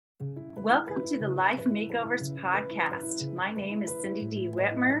Welcome to the Life Makeovers podcast. My name is Cindy D.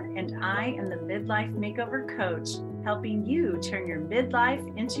 Whitmer, and I am the Midlife Makeover Coach, helping you turn your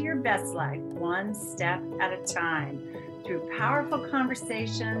midlife into your best life, one step at a time. Through powerful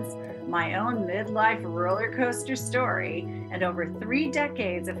conversations, my own midlife roller coaster story, and over 3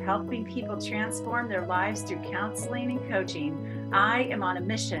 decades of helping people transform their lives through counseling and coaching, I am on a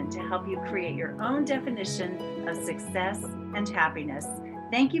mission to help you create your own definition of success and happiness.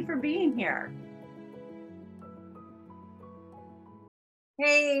 Thank you for being here.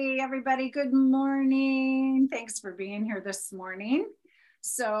 Hey, everybody. Good morning. Thanks for being here this morning.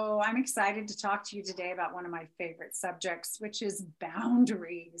 So I'm excited to talk to you today about one of my favorite subjects, which is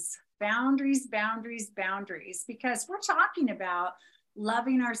boundaries. Boundaries, because we're talking about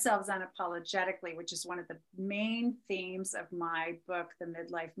loving ourselves unapologetically, which is one of the main themes of my book, The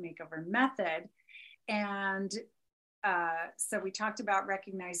Midlife Makeover Method. And so we talked about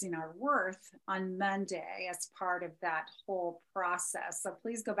recognizing our worth on Monday as part of that whole process. So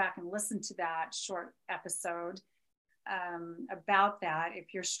please go back and listen to that short episode about that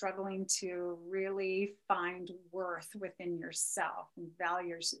if you're struggling to really find worth within yourself and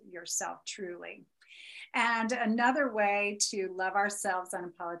value yourself truly. And another way to love ourselves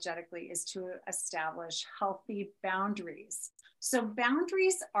unapologetically is to establish healthy boundaries. So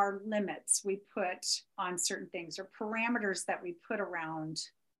boundaries are limits we put on certain things or parameters that we put around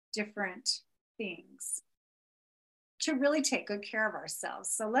different things to really take good care of ourselves.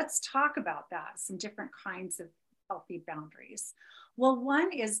 So let's talk about that, some different kinds of healthy boundaries. Well,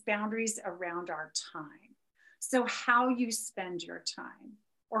 one is boundaries around our time. So how you spend your time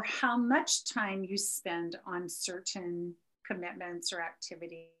or how much time you spend on certain commitments or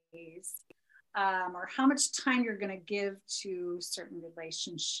activities. Or how much time you're going to give to certain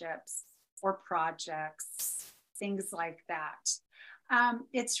relationships or projects, things like that.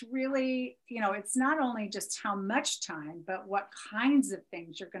 It's really, it's not only just how much time, but what kinds of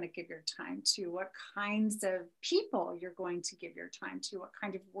things you're going to give your time to, what kinds of people you're going to give your time to, what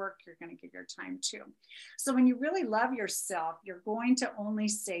kind of work you're going to give your time to. So when you really love yourself, you're going to only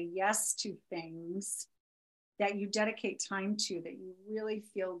say yes to things that you dedicate time to, that you really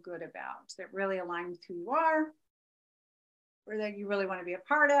feel good about, that really align with who you are, or that you really want to be a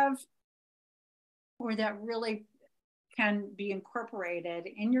part of, or that really can be incorporated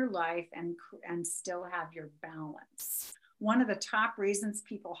in your life and still have your balance. One of the top reasons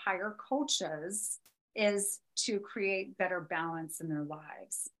people hire coaches is to create better balance in their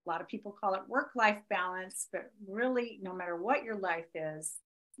lives. A lot of people call it work-life balance, but really, no matter what your life is,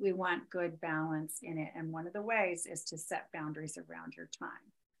 we want good balance in it. And one of the ways is to set boundaries around your time.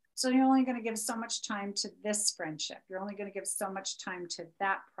 So you're only going to give so much time to this friendship. You're only going to give so much time to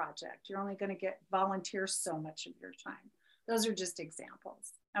that project. You're only going to volunteer so much of your time. Those are just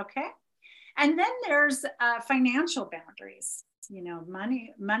examples. Okay. And then there's financial boundaries.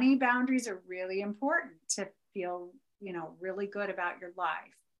 Money boundaries are really important to feel, really good about your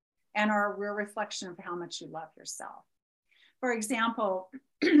life and are a real reflection of how much you love yourself. For example,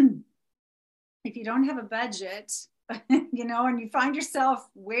 if you don't have a budget, and you find yourself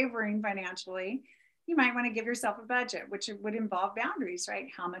wavering financially, you might want to give yourself a budget, which would involve boundaries, right?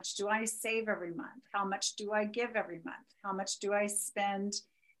 How much do I save every month? How much do I give every month? How much do I spend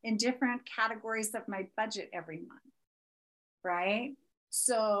in different categories of my budget every month, right?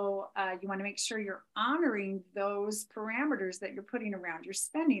 So you want to make sure you're honoring those parameters that you're putting around your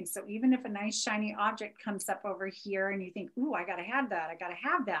spending. So even if a nice shiny object comes up over here and you think, ooh, I got to have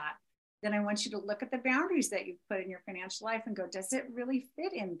that, then I want you to look at the boundaries that you've put in your financial life and go, does it really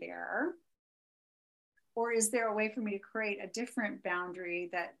fit in there? Or is there a way for me to create a different boundary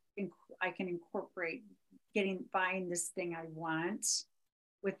that I can incorporate buying this thing I want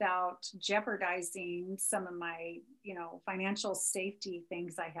without jeopardizing some of my, financial safety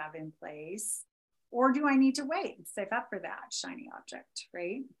things I have in place? Or do I need to wait and save up for that shiny object,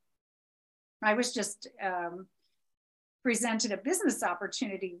 right? I was just presented a business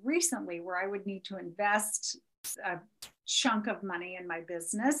opportunity recently where I would need to invest a chunk of money in my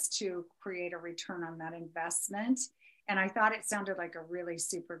business to create a return on that investment. And I thought it sounded like a really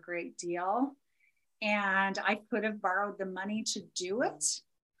super great deal. And I could have borrowed the money to do it.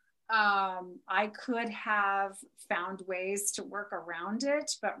 I could have found ways to work around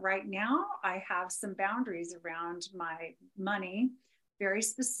it, but right now I have some boundaries around my money, very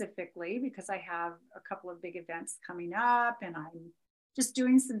specifically because I have a couple of big events coming up and I'm just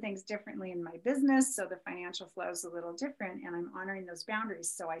doing some things differently in my business. So the financial flow is a little different and I'm honoring those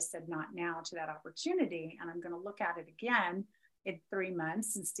boundaries. So I said not now to that opportunity. And I'm going to look at it again in 3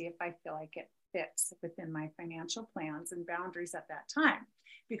 months and see if I feel like it fits within my financial plans and boundaries at that time.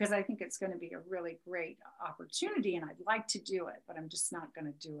 because I think it's going to be a really great opportunity and I'd like to do it, but I'm just not going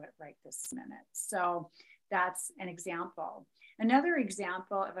to do it right this minute. So that's an example. Another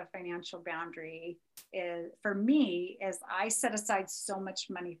example of a financial boundary is, for me, is I set aside so much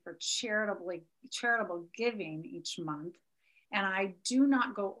money for charitable giving each month, and I do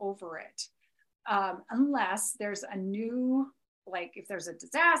not go over it unless there's a new, like if there's a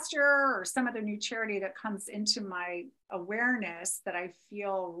disaster or some other new charity that comes into my awareness that I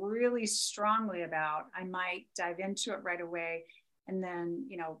feel really strongly about, I might dive into it right away and then,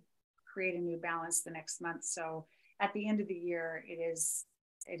 create a new balance the next month. So at the end of the year, it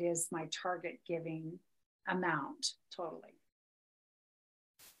is my target giving amount totally.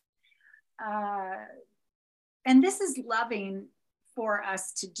 And this is loving for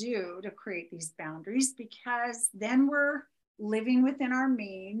us to do, to create these boundaries, because then we're living within our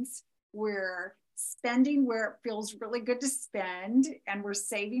means, we're spending where it feels really good to spend, and we're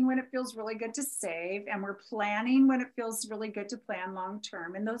saving when it feels really good to save, and we're planning when it feels really good to plan long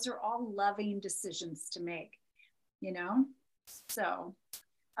term. And those are all loving decisions to make, So,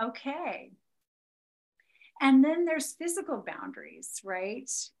 okay. And then there's physical boundaries,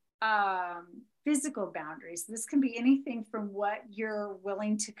 right? Physical boundaries. This can be anything from what you're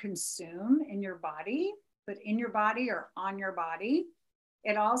willing to consume in your body, but in your body or on your body.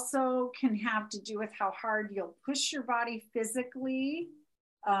 It also can have to do with how hard you'll push your body physically,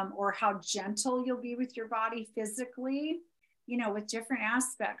 or how gentle you'll be with your body physically, with different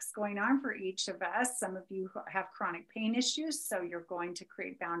aspects going on for each of us. Some of you have chronic pain issues, so you're going to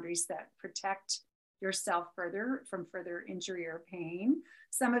create boundaries that protect yourself from further injury or pain.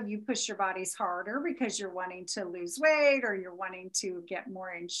 Some of you push your bodies harder because you're wanting to lose weight, or you're wanting to get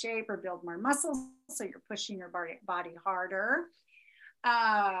more in shape or build more muscles, so you're pushing your body harder.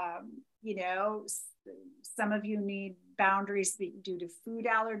 Some of you need boundaries due to food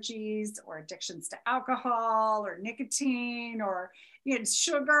allergies or addictions to alcohol or nicotine or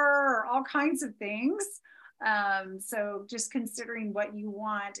sugar or all kinds of things. So just considering what you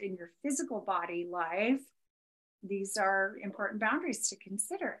want in your physical body life, these are important boundaries to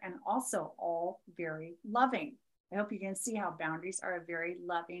consider, and also all very loving. I hope you can see how boundaries are a very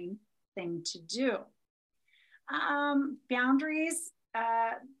loving thing to do. Boundaries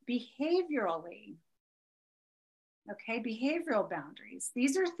behaviorally. Okay, behavioral boundaries.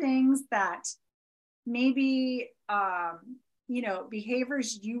 These are things that maybe,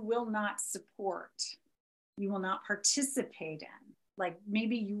 behaviors you will not support, you will not participate in. Like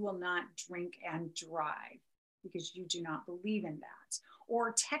maybe you will not drink and drive because you do not believe in that,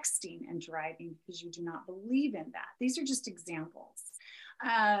 or texting and driving because you do not believe in that. These are just examples.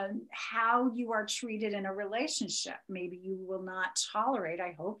 How you are treated in a relationship. Maybe you will not tolerate,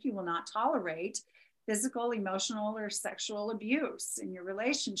 I hope you will not tolerate, physical, emotional, or sexual abuse in your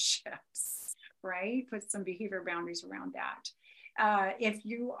relationships, right? Put some behavior boundaries around that. If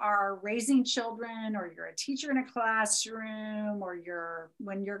you are raising children, or you're a teacher in a classroom, or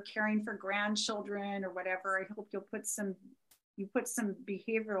when you're caring for grandchildren or whatever, I hope you put some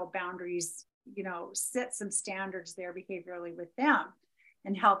behavioral boundaries, set some standards there behaviorally with them,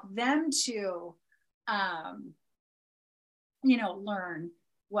 and help them to, learn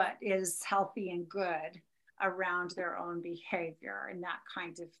what is healthy and good around their own behavior and that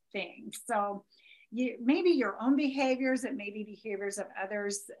kind of thing. So maybe your own behaviors, it may be behaviors of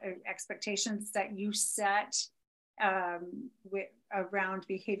others, expectations that you set around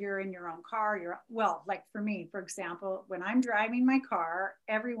behavior in your own car. Like for me, for example, when I'm driving my car,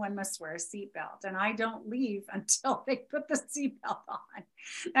 everyone must wear a seatbelt, and I don't leave until they put the seatbelt on.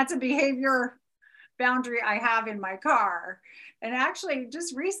 That's a behavior boundary I have in my car. And actually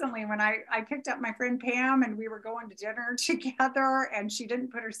just recently when I picked up my friend Pam and we were going to dinner together, and she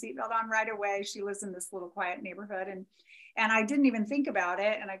didn't put her seatbelt on right away. She lives in this little quiet neighborhood, and I didn't even think about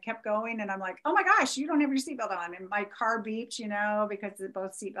it. And I kept going, and I'm like, oh my gosh, you don't have your seatbelt on. And my car beeped, because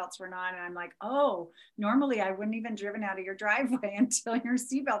both seatbelts were on. And I'm like, oh, normally I wouldn't even driven out of your driveway until your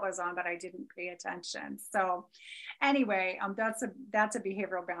seatbelt was on, but I didn't pay attention. So anyway, that's a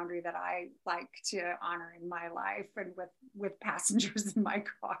behavioral boundary that I like to honor in my life and with passengers in my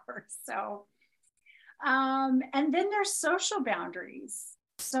car. So, and then there's social boundaries.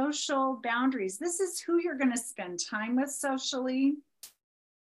 Social boundaries. This is who you're going to spend time with socially,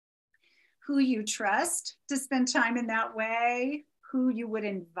 who you trust to spend time in that way, who you would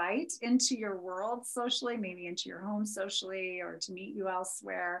invite into your world socially, maybe into your home socially, or to meet you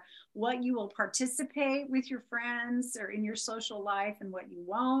elsewhere, what you will participate with your friends or in your social life and what you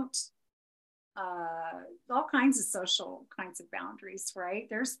won't. All kinds of social kinds of boundaries, right?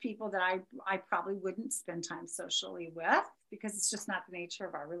 There's people that I probably wouldn't spend time socially with. because it's just not the nature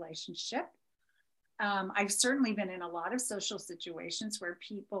of our relationship. I've certainly been in a lot of social situations where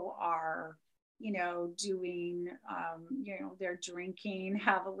people are, doing, they're drinking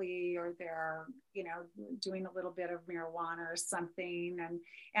heavily, or they're, doing a little bit of marijuana or something.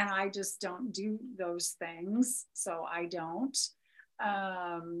 And I just don't do those things. So I don't.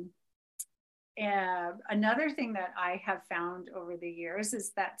 And another thing that I have found over the years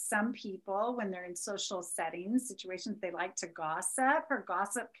is that some people, when they're in social settings, situations, they like to gossip, or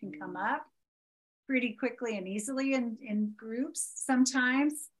gossip can come up pretty quickly and easily in groups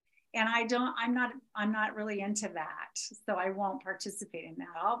sometimes. And I'm not really into that. So I won't participate in that.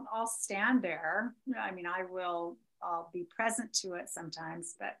 I'll stand there. I mean, I'll be present to it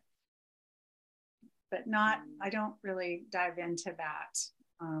sometimes, but not, I don't really dive into that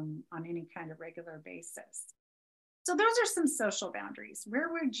on any kind of regular basis. So those are some social boundaries.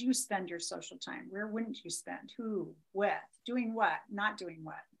 Where would you spend your social time? Where wouldn't you spend? Who, with, doing what, not doing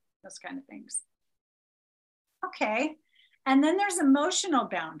what, those kind of things. Okay. And then there's emotional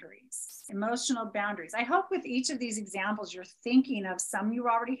boundaries. Emotional boundaries. I hope with each of these examples, you're thinking of some you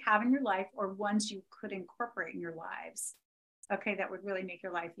already have in your life, or ones you could incorporate in your lives. Okay, that would really make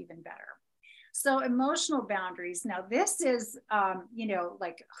your life even better. So emotional boundaries. Now this is,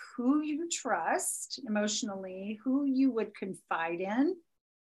 like who you trust emotionally, who you would confide in,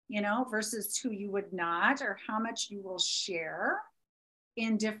 versus who you would not, or how much you will share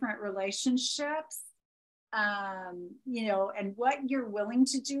in different relationships. And what you're willing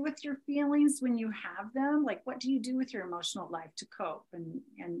to do with your feelings when you have them, like what do you do with your emotional life to cope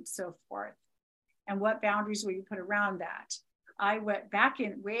and so forth, and what boundaries will you put around that. I went back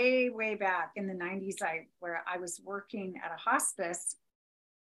in way back in the 90s, where I was working at a hospice,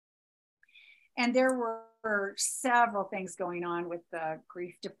 and there were several things going on with the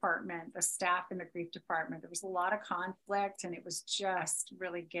grief department, the staff in the grief department. There was a lot of conflict, and it was just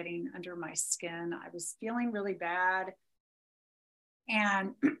really getting under my skin. I was feeling really bad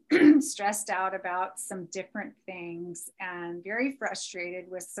and stressed out about some different things, and very frustrated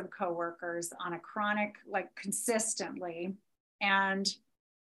with some coworkers on a chronic, like consistently. And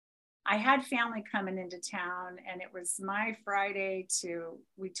I had family coming into town, and it was my Friday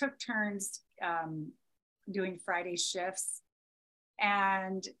we took turns doing Friday shifts.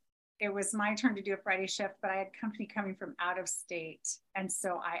 And it was my turn to do a Friday shift, but I had company coming from out of state. And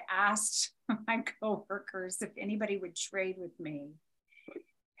so I asked my coworkers if anybody would trade with me,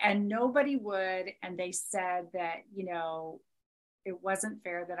 and nobody would. And they said that, it wasn't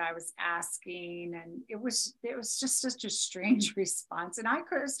fair that I was asking. And it was just such a strange response. And I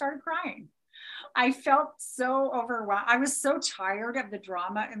could have started crying. I felt so overwhelmed. I was so tired of the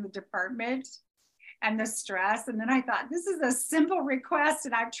drama in the department and the stress. And then I thought, this is a simple request,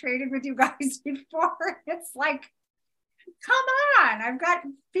 and I've traded with you guys before. It's like, come on, I've got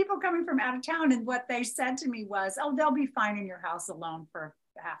people coming from out of town. And what they said to me was, oh, they'll be fine in your house alone for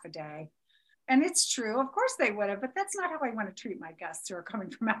half a day. And it's true. Of course they would have, but that's not how I want to treat my guests who are coming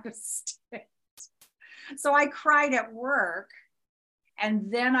from out of state. So I cried at work.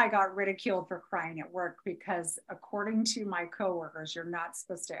 And then I got ridiculed for crying at work, because according to my coworkers, you're not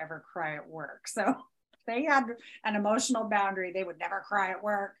supposed to ever cry at work. So they had an emotional boundary. They would never cry at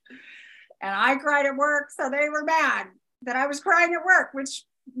work. And I cried at work. So they were mad that I was crying at work, which,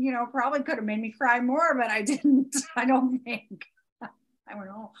 probably could have made me cry more, but I didn't. I don't think.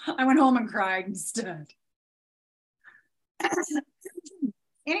 I went home and cried instead.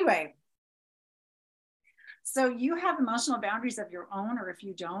 Anyway. So you have emotional boundaries of your own, or if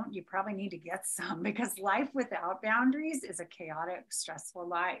you don't, you probably need to get some, because life without boundaries is a chaotic, stressful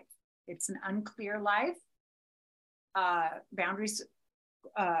life. It's an unclear life. Boundaries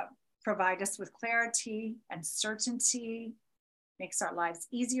provide us with clarity and certainty, makes our lives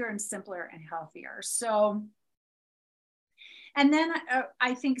easier and simpler and healthier. So, and then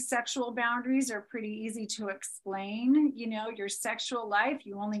I think sexual boundaries are pretty easy to explain. Your sexual life,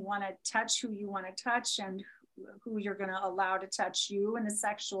 you only want to touch who you want to touch, and who you're going to allow to touch you in a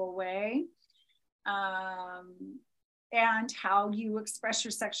sexual way, and how you express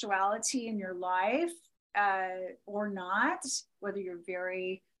your sexuality in your life, or not, whether you're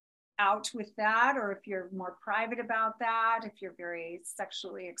very out with that, or if you're more private about that, if you're very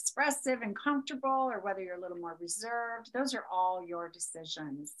sexually expressive and comfortable, or whether you're a little more reserved. Those are all your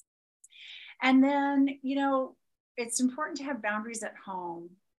decisions. And then, it's important to have boundaries at home.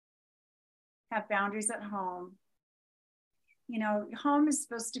 Have boundaries at home. Home is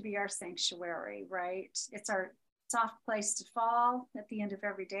supposed to be our sanctuary, right? It's our soft place to fall at the end of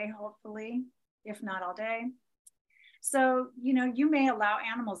every day, hopefully, if not all day. So, you may allow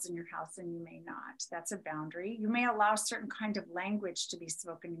animals in your house and you may not. That's a boundary. You may allow certain kind of language to be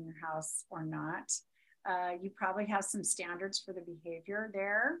spoken in your house or not. You probably have some standards for the behavior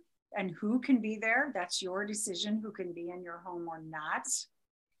there and who can be there. That's your decision, who can be in your home or not.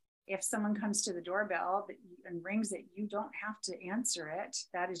 If someone comes to the doorbell and rings it, you don't have to answer it.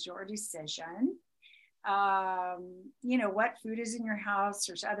 That is your decision. What food is in your house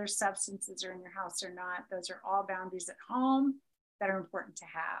or other substances are in your house or not. Those are all boundaries at home that are important to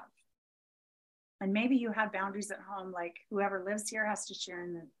have. And maybe you have boundaries at home, like whoever lives here has to share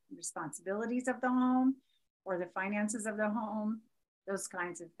in the responsibilities of the home or the finances of the home, those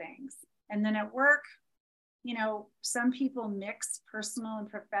kinds of things. And then at work, some people mix professional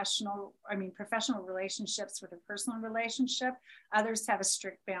relationships with a personal relationship. Others have a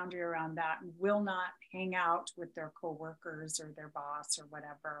strict boundary around that and will not hang out with their coworkers or their boss or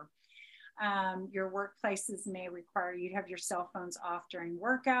whatever. Your workplaces may require you to have your cell phones off during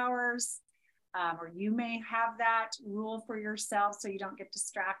work hours, or you may have that rule for yourself so you don't get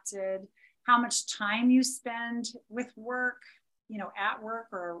distracted. How much time you spend with work, at work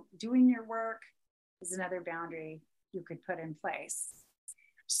or doing your work, is another boundary you could put in place.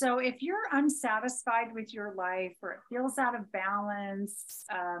 So if you're unsatisfied with your life, or it feels out of balance,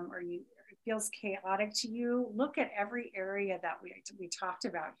 or it feels chaotic to you, look at every area that we talked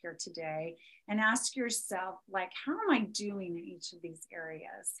about here today and ask yourself, like, how am I doing in each of these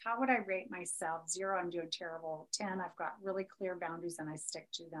areas? How would I rate myself? 0, I'm doing terrible. 10, I've got really clear boundaries and I stick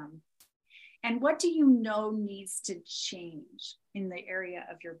to them. And what do you know needs to change in the area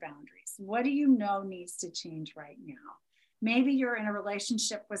of your boundaries? What do you know needs to change right now? Maybe you're in a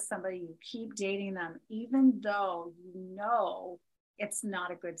relationship with somebody, you keep dating them, even though you know it's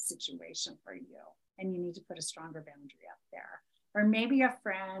not a good situation for you and you need to put a stronger boundary up there. Or maybe a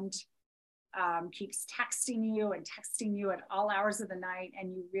friend keeps texting you at all hours of the night,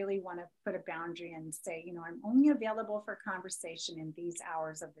 and you really want to put a boundary and say, I'm only available for conversation in these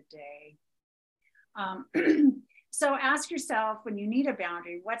hours of the day. So ask yourself, when you need a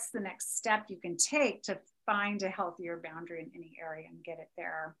boundary, what's the next step you can take to find a healthier boundary in any area and get it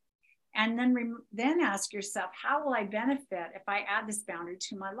there? And then ask yourself, how will I benefit if I add this boundary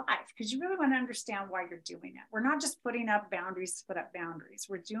to my life? Because you really want to understand why you're doing it. We're not just putting up boundaries to put up boundaries.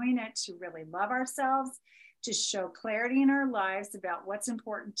 We're doing it to really love ourselves, to show clarity in our lives about what's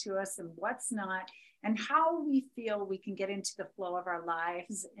important to us and what's not, and how we feel we can get into the flow of our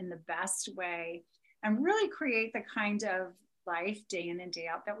lives in the best way and really create the kind of life day in and day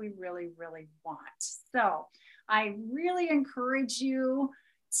out that we really, really want. So I really encourage you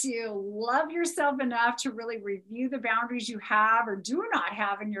to love yourself enough to really review the boundaries you have or do not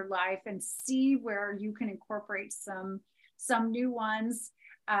have in your life and see where you can incorporate some new ones,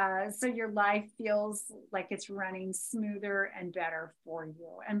 so your life feels like it's running smoother and better for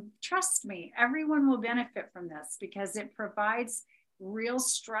you. And trust me, everyone will benefit from this because it provides real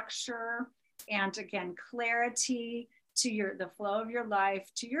structure and, again, clarity to the flow of your life,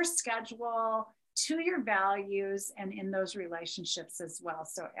 to your schedule, to your values, and in those relationships as well.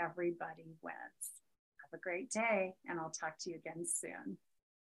 So everybody wins. Have a great day, and I'll talk to you again soon.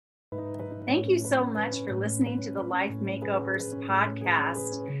 Thank you so much for listening to the Life Makeovers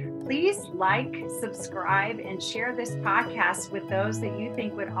podcast. Please like, subscribe, and share this podcast with those that you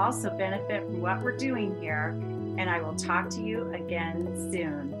think would also benefit from what we're doing here. And I will talk to you again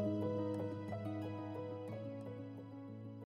soon.